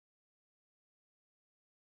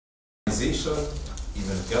organization,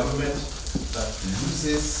 even government, that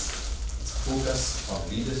loses its focus on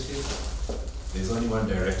leadership, there's only one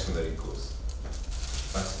direction that it goes.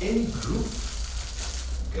 But any group,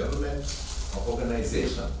 government, or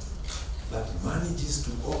organization that manages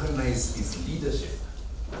to organize its leadership,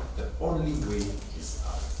 the only way is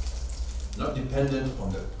up. Not dependent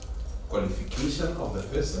on the qualification of the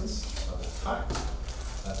persons, but the fact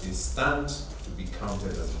that they stand to be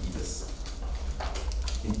counted as leaders.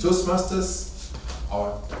 In Toastmasters,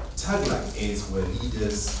 our tagline is where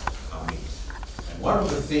leaders are made. And one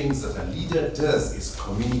of the things that a leader does is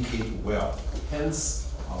communicate well,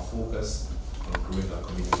 hence our focus on growing our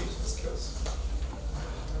communication skills.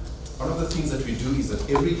 One of the things that we do is that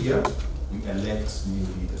every year we elect new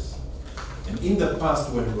leaders. And in the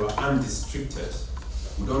past, when we were undistricted,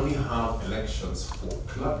 we'd only have elections for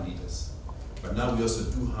club leaders. But now we also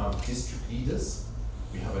do have district leaders.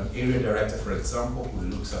 We have an area director, for example, who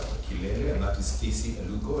looks after Kilele, and that is Stacey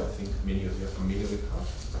Alugo. I think many of you are familiar with her.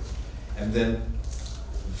 And then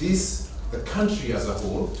the country as a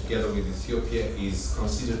whole, together with Ethiopia, is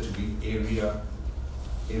considered to be Area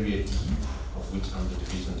D, of which I'm the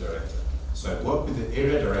division director. So I work with the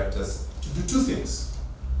area directors to do two things.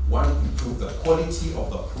 One, improve the quality of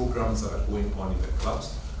the programs that are going on in the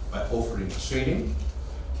clubs by offering training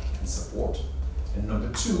and support. And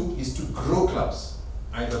number two is to grow clubs,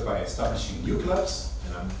 either by establishing new clubs,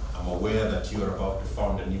 and I'm aware that you are about to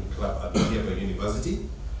found a new club at Nyeri University,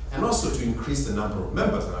 and also to increase the number of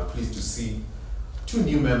members. And I'm pleased to see two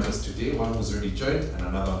new members today, one who's already joined and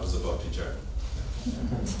another who's about to join.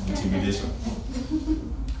 Intimidation.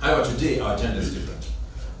 However, today our agenda is different.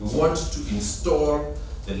 We want to install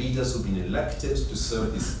the leaders who've been elected to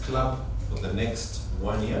serve this club for the next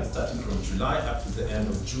 1 year, starting from July up to the end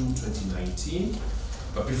of June 2019.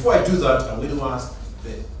 But before I do that, I'm going to ask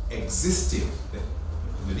the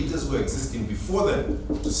leaders who are existing before them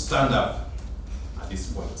to stand up at this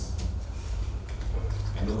point.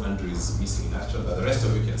 I know Andrew is missing in action, but the rest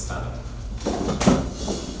of you can stand up.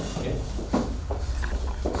 Okay?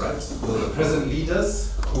 All right, those are the present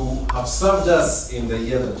leaders who have served us in the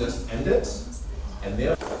year that just ended.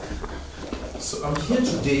 And so I'm here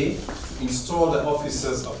today to install the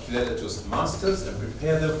officers of Kilele Toastmasters and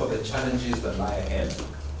prepare them for the challenges that lie ahead.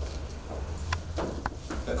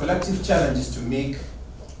 The collective challenge is to make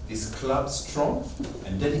this club strong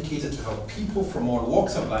and dedicated to help people from all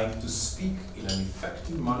walks of life to speak in an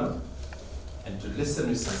effective manner and to listen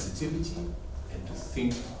with sensitivity and to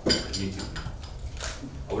think creatively.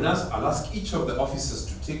 I'll ask each of the officers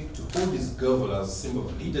to hold this gavel as a symbol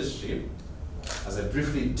of leadership as I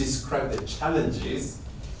briefly describe the challenges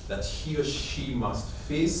that he or she must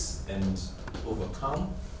face and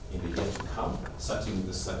overcome in the year to come, starting with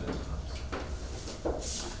the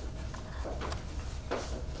Segeant-At-Arms.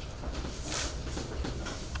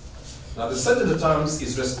 Now, the Segeant-At-Arms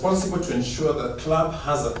is responsible to ensure that the club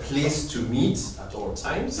has a place to meet at all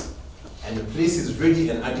times, and the place is ready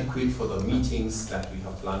and adequate for the meetings that we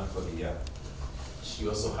have planned for the year. She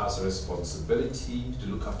also has a responsibility to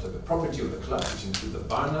look after the property of the club, which includes the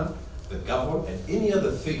banner, the gavel, and any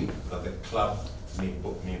other thing that the club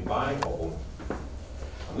may buy or own.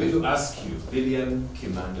 I'm going to ask you, Lilian,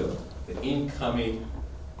 Kimando, the incoming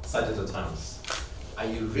Segeant-At-Arms, are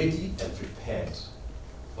you ready and prepared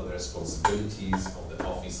for the responsibilities of the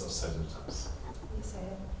office of Segeant-At-Arms? Yes, I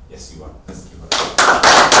am. Yes, you are. Yes, you are.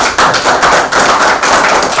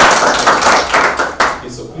 Okay,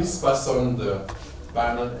 so please pass on the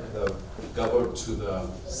banner and the gavel to the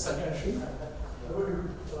secretary.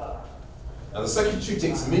 Now, the secretary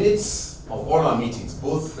takes minutes of all our meetings,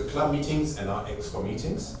 both the club meetings and our exco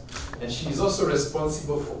meetings, and she is also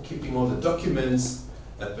responsible for keeping all the documents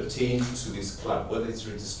that pertain to this club, whether it's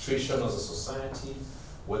registration as a society,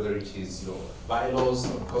 whether it is bylaws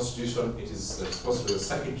or constitution. It is the responsibility of the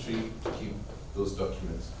secretary to keep those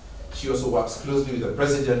documents. She also works closely with the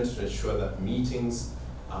president to ensure that meetings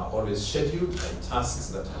are always scheduled and tasks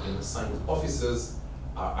that have been assigned to officers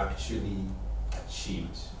are actually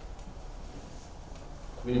achieved.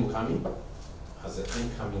 Winnie Mukami, as the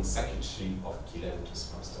incoming secretary of Kilele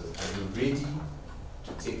Toastmasters, are you ready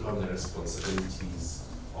to take on the responsibilities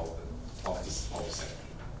of the office of secretary?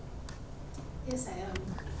 Yes, I am.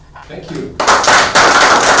 Thank you.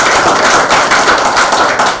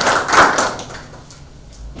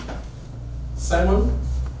 Simon,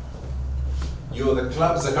 you're the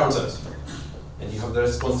club's accountant, and you have the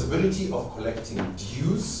responsibility of collecting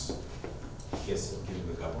dues. Yes, you'll give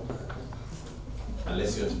me the gavel.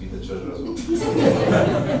 Unless you want to be the treasurer as well.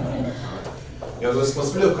 You have the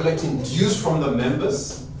responsibility of collecting dues from the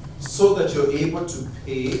members so that you're able to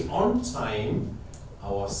pay on time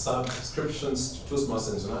our subscriptions to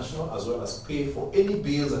Toastmasters International, as well as pay for any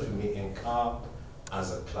bills that we may incur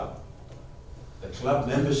as a club. The club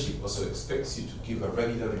membership also expects you to give a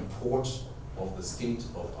regular report of the state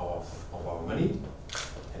of our money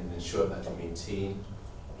and ensure that we maintain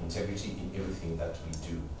integrity in everything that we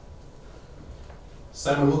do.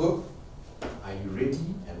 Simon Mugo, are you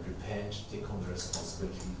ready and prepared to take on the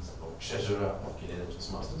responsibilities of Treasurer of Kilele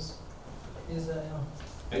Toastmasters? Yes, I am.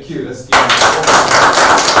 Thank you. Let's give him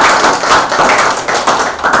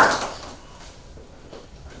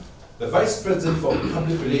the Vice President for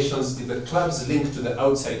Public Relations is the club's link to the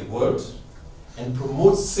outside world and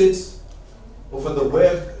promotes it over the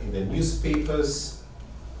web, in the newspapers,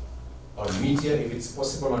 on media if it's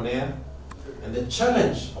possible on air. And the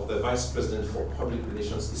challenge of the Vice President for Public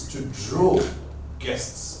Relations is to draw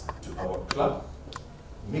guests to our club,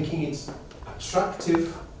 making it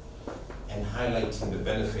attractive and highlighting the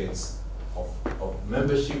benefits of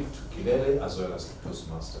membership to Kilele as well as to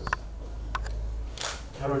Toastmasters.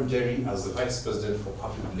 Nderi, as the Vice President for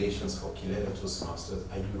Public Relations for Kilele Toastmasters,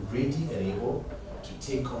 are you ready and able to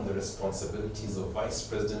take on the responsibilities of Vice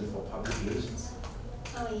President for Public Relations?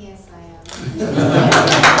 Oh, yes, I am.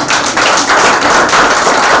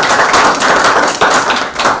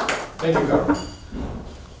 Thank you, Carol.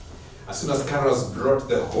 As soon as Carol's brought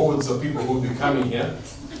the hordes of people who will be coming here,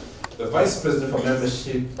 the Vice President for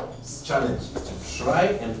Membership's challenge is to try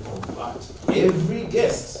and convert every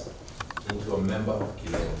guest into a member of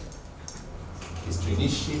Kilele. Is to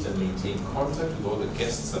initiate and maintain contact with all the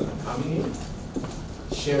guests that are coming in,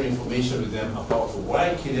 share information with them about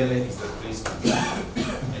why Kilele is the place to be,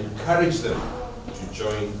 and encourage them to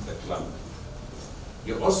join the club.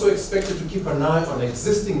 You're also expected to keep an eye on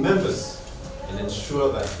existing members and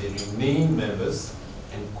ensure that they remain members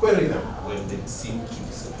and query them when they seem to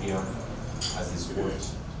disappear, as is wont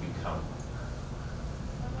to become.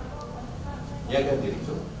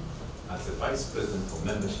 Nderi, as the Vice President for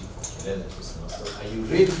Membership for Kilele Toastmasters, are you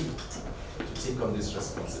ready to take on this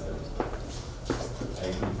responsibility?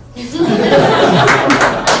 I do.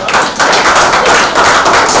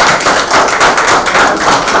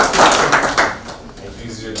 I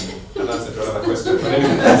usually answer to another question, but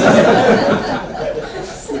anyway.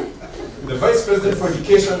 The Vice President for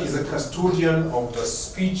Education is a custodian of the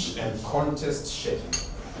speech and contest schedule,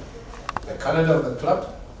 the calendar of the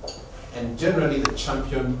club, and generally the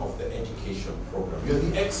champion of the education program. You're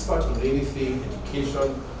the expert on anything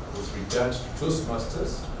education with regard to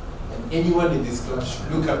Toastmasters, and anyone in this club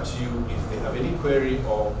should look up to you if they have any query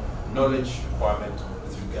or knowledge requirement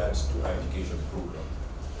with regard to our education program.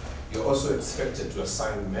 You're also expected to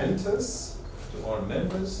assign mentors to all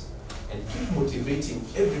members and keep motivating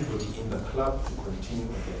everybody in the club to continue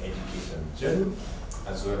with their education journey,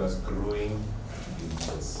 as well as growing to be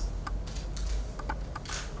leaders.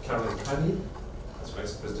 Kanyi, as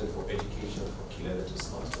Vice President for Education for Kilele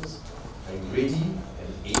Toastmasters, are you ready and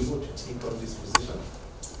able to take on this position?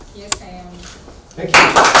 Yes, I am. Thank you.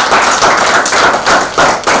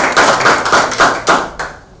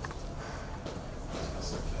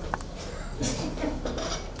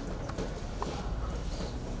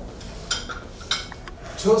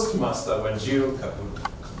 Toastmaster Wanjiru Kaburu,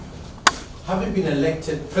 having been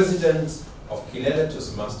elected President of Kilele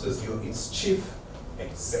Toastmasters, you're its Chief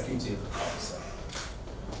Executive Officer.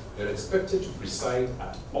 You're expected to preside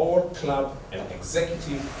at all club and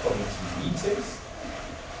executive committee meetings.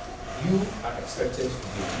 You are expected to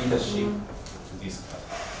give leadership to this club.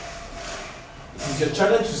 It is your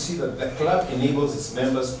challenge to see that the club enables its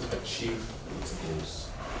members to achieve its goals.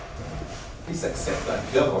 Please accept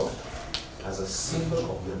that gavel as a symbol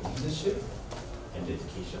of your leadership and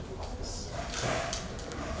dedication to office.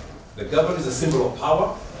 The gavel is a symbol of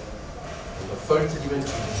power and authority given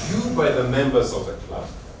to you by the members of the club.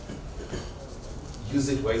 Use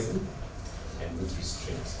it wisely and with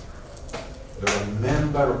restraint. You're a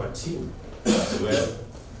member of a team as well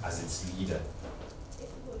as its leader.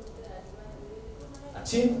 A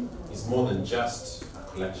team is more than just a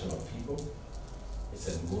collection of people. It's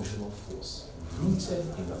an emotional force rooted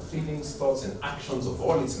in the feelings, thoughts, and actions of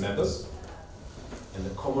all its members and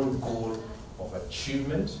the common goal of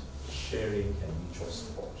achievement, sharing, and mutual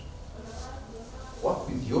support. Work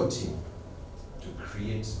with your team to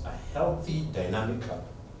create a healthy, dynamic club,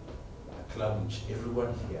 a club which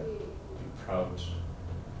everyone here will be proud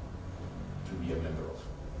to be a member of.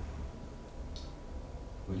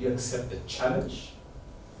 Will you accept the challenge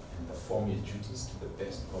and perform your duties to the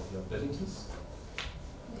best of your abilities?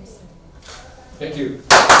 Yes, sir. Thank you.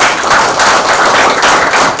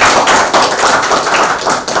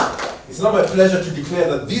 It's now my pleasure to declare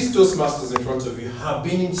that these Toastmasters in front of you have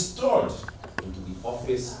been installed into the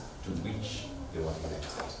office to which they were elected.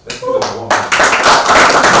 Let's give them a warm hand.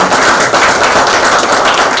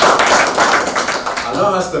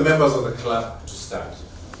 Allow us, the members of the club, to stand.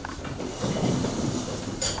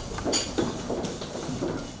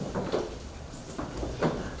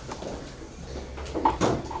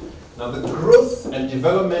 Now, the growth and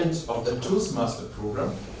development of the Toastmaster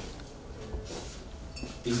program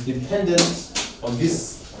is dependent on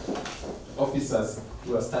these officers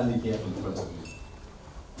who are standing here in front of you.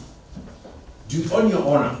 On your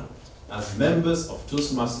honor, as members of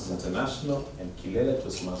Toastmasters International and Kilele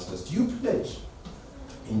Toastmasters, do you pledge,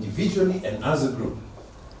 individually and as a group,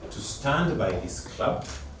 to stand by this club,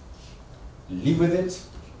 live with it,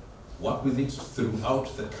 work with it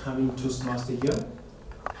throughout the coming Toastmaster year?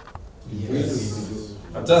 Yes.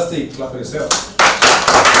 Fantastic. Clap for yourself.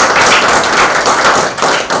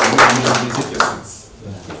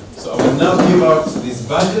 So I will now give out these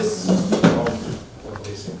badges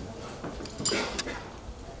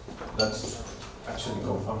that actually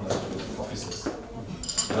confirm that with officers.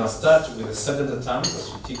 And I'll start with the Segeant-At-Arms as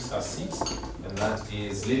she takes her seat, and that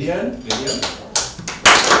is Lilian. Lilian.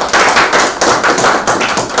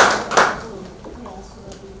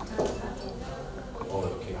 Oh,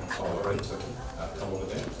 okay. All right. Okay. Come over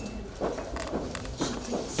there.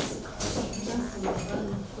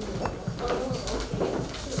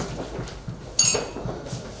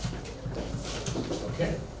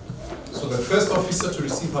 Okay. So the first officer to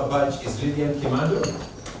receive her badge is Lilian Kimando.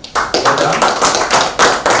 Well done.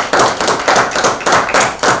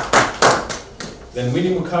 Then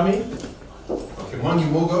Winnie Mukami. Okay, Mwangi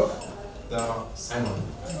Mugo. Now Simon.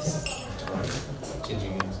 Right.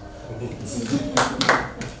 Changing names.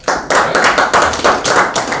 Right.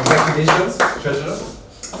 Congratulations, treasurer.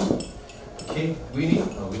 Okay, Winnie.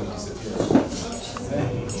 Oh, Winnie disappeared.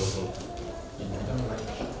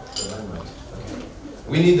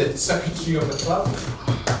 We need the secretary of the club.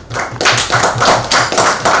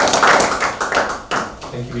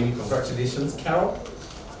 Thank you, Winnie. Congratulations. Carol.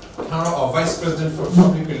 Carol, our Vice President for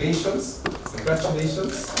Public Relations.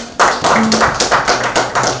 Congratulations.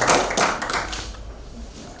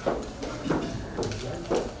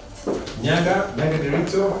 Nyaga, Mega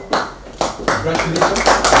Director. Congratulations.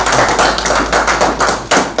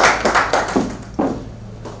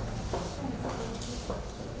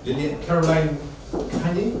 Lilian, Caroline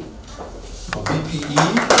Kanyi of BPE.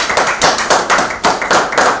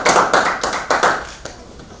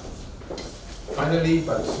 Finally,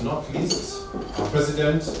 but not least, our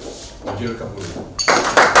President, Wanjiru Kaburu.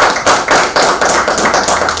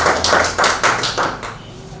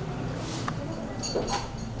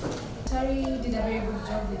 Terry did a very good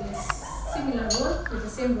job with his similar role, with the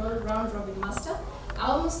same role, round robin master. I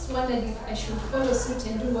almost wondered if I should follow suit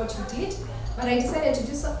and do what you did. But I decided to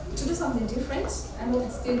do something different. I hope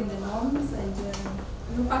it's still in the norms and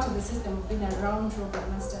part of the system of being a round robin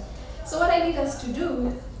master. So what I need us to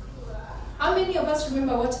do, how many of us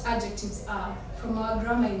remember what adjectives are from our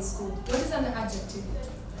grammar in school? What is an adjective?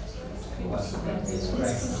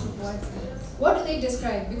 What do they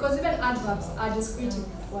describe? Because even adverbs are descriptive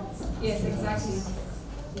words. Yes, exactly.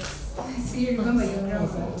 Yes. So you remember your grammar.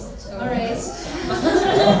 All right.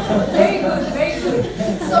 Very good, very good.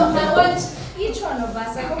 So I want each one of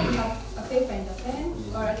us, I hope you have a paper and a pen,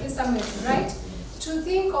 or at least somewhere to write, to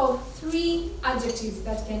think of 3 adjectives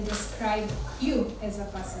that can describe you as a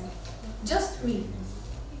person. Just 3.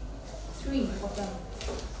 3 of them.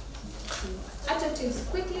 Adjectives,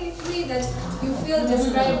 quickly, 3 that you feel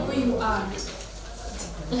describe who you are.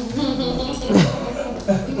 You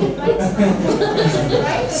can write somewhere.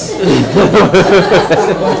 Right?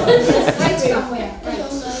 Write somewhere.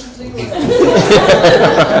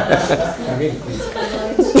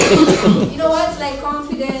 You know, words like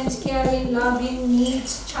confident, caring, loving, neat,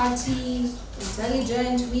 chatty,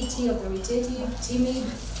 intelligent, witty, authoritative, timid,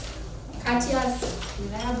 courteous,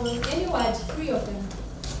 reliable, any word, 3 of them.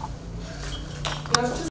 You have to